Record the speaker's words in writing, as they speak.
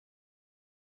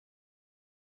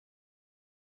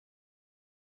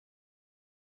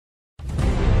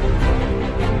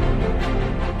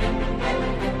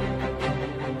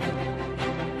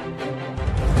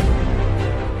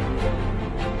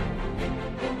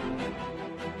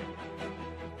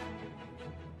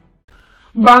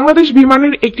বাংলাদেশ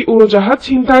বিমানের একটি উড়োজাহাজ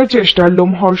ছিনতাইয়ের চেষ্টার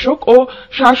লোমহর্ষক ও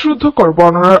শ্বাসরুদ্ধকর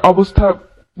অবস্থা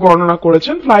বর্ণনা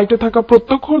করেছেন ফ্লাইটে থাকা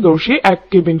প্রত্যক্ষদর্শী এক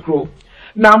কেবিন ক্রু।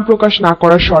 নাম প্রকাশ না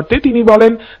করার শর্তে তিনি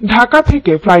বলেন, ঢাকা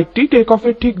থেকে ফ্লাইটটি টেক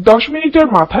অফের ঠিক 10 মিনিটের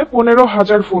মাথায়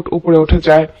 15,000 ফুট উপরে উঠে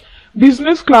যায়।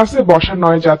 বিজনেস ক্লাসে বসা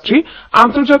 9 যাত্রী,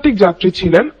 আন্তর্জাতিক যাত্রী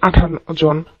ছিলেন 58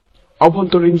 জন,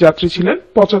 অভ্যন্তরীণ যাত্রী ছিলেন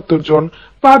 75 জন,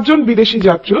 5 জন বিদেশি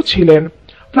যাত্রীও ছিলেন।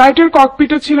 ফ্লাইটের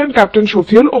ককপিটে ছিলেন ক্যাপ্টেন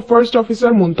শফিউল ও first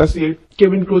officer Muntasir.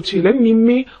 Cabin crew ছিলেন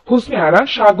নিম্মি, হুসনে আরা,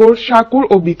 সাগর, শাকুর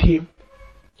ও বিথি।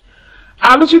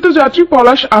 আলোচিত যাত্রী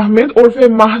পলাশ আহমেদ ওরফে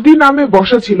মাহদি নামে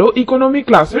বসা ছিল ইকোনমি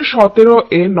ক্লাসের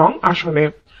 17A নং আসনে।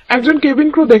 একজন কেবিন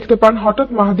ক্রু দেখতে পান হঠাৎ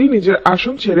মাহদি নিজের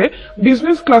আসন ছেড়ে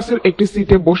বিজনেস ক্লাসের একটি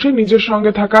সিটে বসে নিজের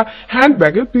সঙ্গে থাকা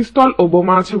হ্যান্ডব্যাগে পিস্তল ও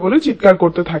বোমা আছে বলে চিৎকার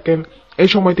করতে থাকেন। এই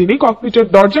সময় তিনি ককপিটের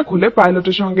দরজা খুলে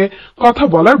পাইলটের সঙ্গে কথা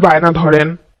বলার বায়না ধরেন।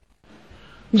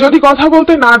 যদি কথা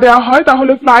বলতে না দেওয়া হয়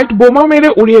তাহলে ফ্লাইট বোমা মেরে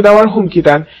উড়িয়ে দেওয়ার হুমকি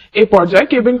দেন। এ পর্যায়ে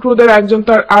কেবিন ক্রুদের একজন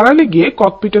তার আড়ালে গিয়ে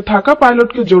ককপিটে থাকা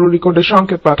পাইলটকে জরুরি কোডে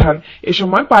সংকেত পাঠান। এ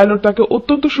সময় পাইলট তাকে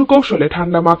অত্যন্ত সুকৌশলে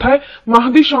ঠান্ডা মাথায়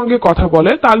মাহদির সঙ্গে কথা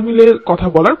বলে তাল মিলিয়ে কথা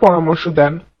বলার পরামর্শ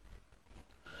দেন।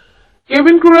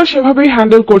 কেবিন ক্রুরা সেভাবেই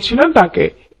হ্যান্ডেল করছিলেন তাকে।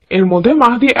 এর মধ্যে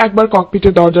মাহদি একবার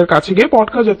ককপিটের দরজার কাছে গিয়ে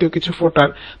পটকা জাতীয় কিছু ফোটান।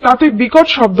 তাতে বিকট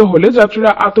শব্দ হলে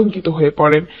যাত্রীরা আতঙ্কিত হয়ে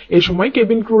পড়েন। এ সময়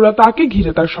কেবিন ক্রুরা তাকে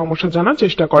ঘিরে তার সমস্যা জানার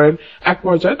চেষ্টা করেন। এক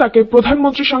পর্যায়ে তাকে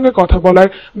প্রধানমন্ত্রীর সঙ্গে কথা বলার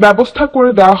ব্যবস্থা করে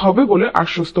দেওয়া হবে বলে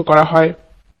আশ্বস্ত করা হয়।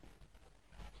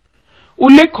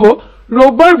 উল্লেখ্য,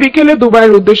 রোববার বিকেলে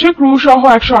দুবাইয়ের উদ্দেশ্যে ক্রু সহ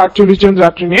 148 জন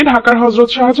যাত্রী নিয়ে ঢাকার হযরত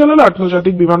শাহজালাল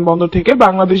আন্তর্জাতিক বিমানবন্দর থেকে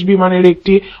বাংলাদেশ বিমানের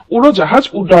একটি উড়োজাহাজ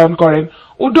উড্ডয়ন করেন।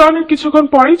 উড্ডয়নের কিছুক্ষণ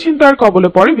পরেই ছিনতাইয়ের কবলে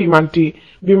পড়ে বিমানটি।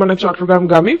 বিমানের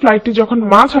চট্টগ্রামগামী ফ্লাইটটি যখন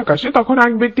মাঝ আকাশে তখন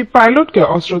এক ব্যক্তি পাইলটকে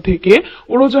অস্ত্র থেকে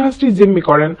উড়োজাহাজটি জিম্মি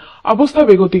করেন। অবস্থা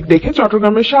বেগতিক দেখে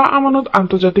চট্টগ্রামের শাহ আমানত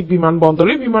আন্তর্জাতিক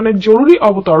বিমানবন্দরে বিমানের জরুরি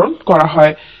অবতরণ করা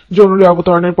হয়। জরুরি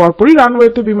অবতরণের পরপরই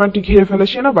রানওয়েতে বিমানটি ঘিরে ফেলে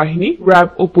সেনাবাহিনী, র্যাব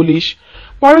ও পুলিশ।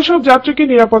 পরে সব যাত্রীকে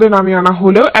নিরাপদে নামিয়ে আনা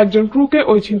হলেও একজন ক্রুকে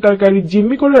ওই ছিনতাইকারী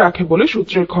জিম্মি করে রাখে বলে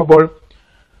সূত্রের খবর।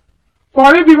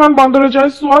 পরে বিমানবন্দরে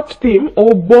যায় সোয়াট টিম ও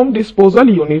বোম ডিসপোজাল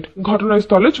ইউনিট।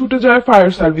 ঘটনাস্থলে ছুটে যায়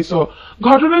ফায়ার সার্ভিসও।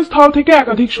 ঘটনাস্থল থেকে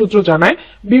একাধিক সূত্র জানায়,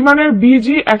 বিমানের BG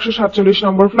 147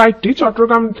 নম্বর ফ্লাইটটি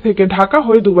চট্টগ্রাম থেকে ঢাকা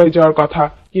হয়ে দুবাই যাওয়ার কথা,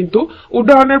 কিন্তু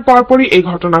উড্ডয়নের পরপরই এই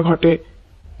ঘটনা ঘটে।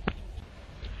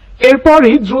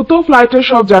 এরপরই দ্রুত ফ্লাইটের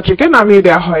সব যাত্রীকে নামিয়ে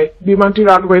দেওয়া হয়। বিমানটি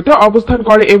রানওয়েতে অবস্থান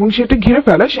করে এবং সেটি ঘিরে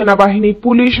ফেলে সেনাবাহিনী,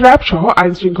 পুলিশ, র্যাব সহ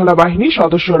আইন শৃঙ্খলা বাহিনীর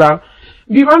সদস্যরা।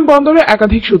 বিমানবন্দরে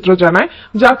একাধিক সূত্র জানায়,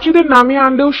 যাত্রীদের নামিয়ে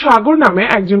আনলেও সাগর নামে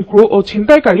একজন ক্রু ও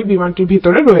ছিনতাইকারী বিমানটির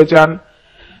ভিতরে রয়ে যান।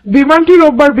 বিমানটি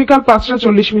রোববার বিকাল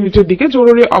 5:40 দিকে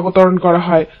জরুরি অবতরণ করা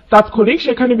হয়। তাৎক্ষণিক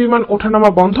সেখানে বিমান ওঠানামা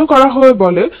বন্ধ করা হয়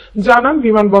বলে জানান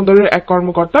বিমানবন্দরের এক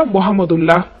কর্মকর্তা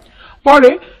মোহাম্মদুল্লাহ।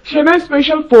 পরে সেনা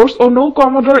স্পেশাল ফোর্স ও নৌ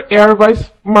commodore air vice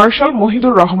marshal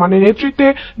Mohidur রহমানের নেতৃত্বে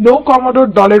নৌ কমোডর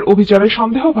দলের অভিযানে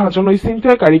সন্দেহভাজন ওই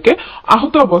ছিনতাইকারীকে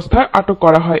আহত অবস্থায় আটক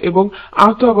করা হয় এবং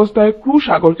আহত অবস্থায় ক্রু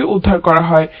সাগরকে উদ্ধার করা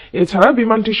হয়। এছাড়া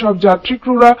বিমানটির সব যাত্রী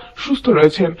ক্রুরা সুস্থ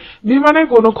রয়েছেন। বিমানের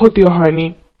কোনো ক্ষতিও হয়নি।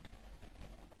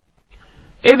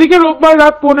 এদিকে রোববার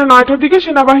রাত 9:45 দিকে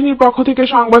সেনাবাহিনীর পক্ষ থেকে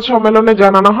সংবাদ সম্মেলনে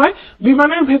জানানো হয়,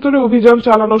 বিমানের ভেতরে অভিযান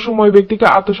চালানোর সময় ব্যক্তিকে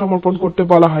আত্মসমর্পণ করতে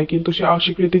বলা হয়, কিন্তু সে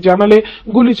অস্বীকৃতি জানালে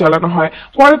গুলি চালানো হয়।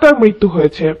 পরে তার মৃত্যু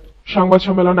হয়েছে। সংবাদ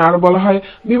সম্মেলনে আরো বলা হয়,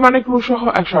 বিমানে ক্রু সহ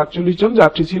 148 জন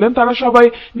যাত্রী ছিলেন, তারা সবাই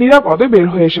নিরাপদে বের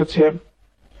হয়ে এসেছে।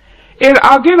 এর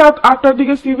আগে রাত 8টার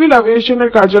দিকে সিভিল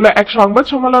এভিয়েশনের কার্যালয়ে এক সংবাদ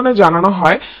সম্মেলনে জানানো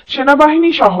হয়, সেনাবাহিনী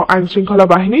সহ আইন শৃঙ্খলা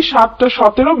বাহিনী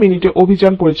 7:17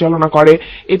 অভিযান পরিচালনা করে।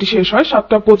 এটি শেষ হয়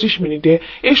 7:25।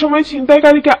 এ সময়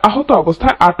ছিনতাইকারীকে আহত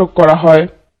অবস্থায় আটক করা হয়।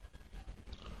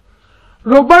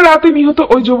 রোববার রাতে নিহত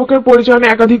ওই যুবকের পরিচয়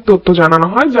নিয়ে একাধিক তথ্য জানানো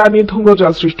হয়, যা নিয়ে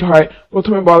ধূম্রজাল সৃষ্টি হয়।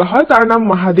 প্রথমে বলা হয় তার নাম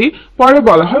মাহাদি, পরে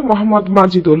বলা হয় মোহাম্মদ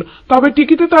মাজিদুল। তবে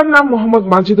টিকিটে তার নাম মোহাম্মদ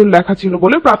মাজিদুল লেখা ছিল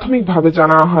বলে প্রাথমিকভাবে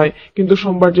জানানো হয়, কিন্তু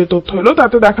সোমবার যে তথ্য এলো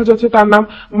তাতে দেখা যাচ্ছে তার নাম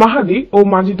মাহাদি ও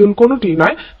মাজিদুল কোনটিই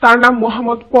নয়, তার নাম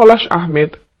মোহাম্মদ পলাশ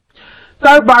আহমেদ।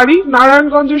 তার বাড়ি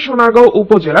নারায়ণগঞ্জের সোনারগাঁও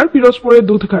উপজেলার পিরোজপুরের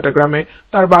দুধঘাটা গ্রামে।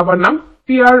 তার বাবার নাম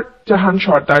পিয়ার জাহান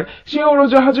সর্দার। সে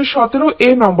উড়োজাহাজের 17A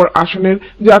নম্বর আসনের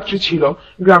যাত্রী ছিল।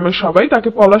 গ্রামের সবাই তাকে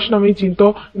পলাশ নামেই চিনত।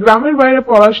 গ্রামের বাইরে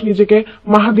পলাশ নিজেকে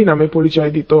মাহাদি নামে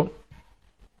পরিচয় দিত।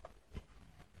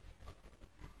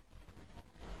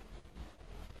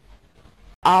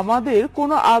 আমাদের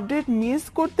কোনো আপডেট মিস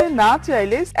করতে না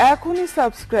চাইলে এখনই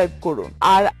সাবস্ক্রাইব করুন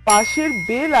আর পাশের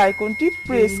বেল আইকনটি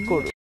প্রেস করুন।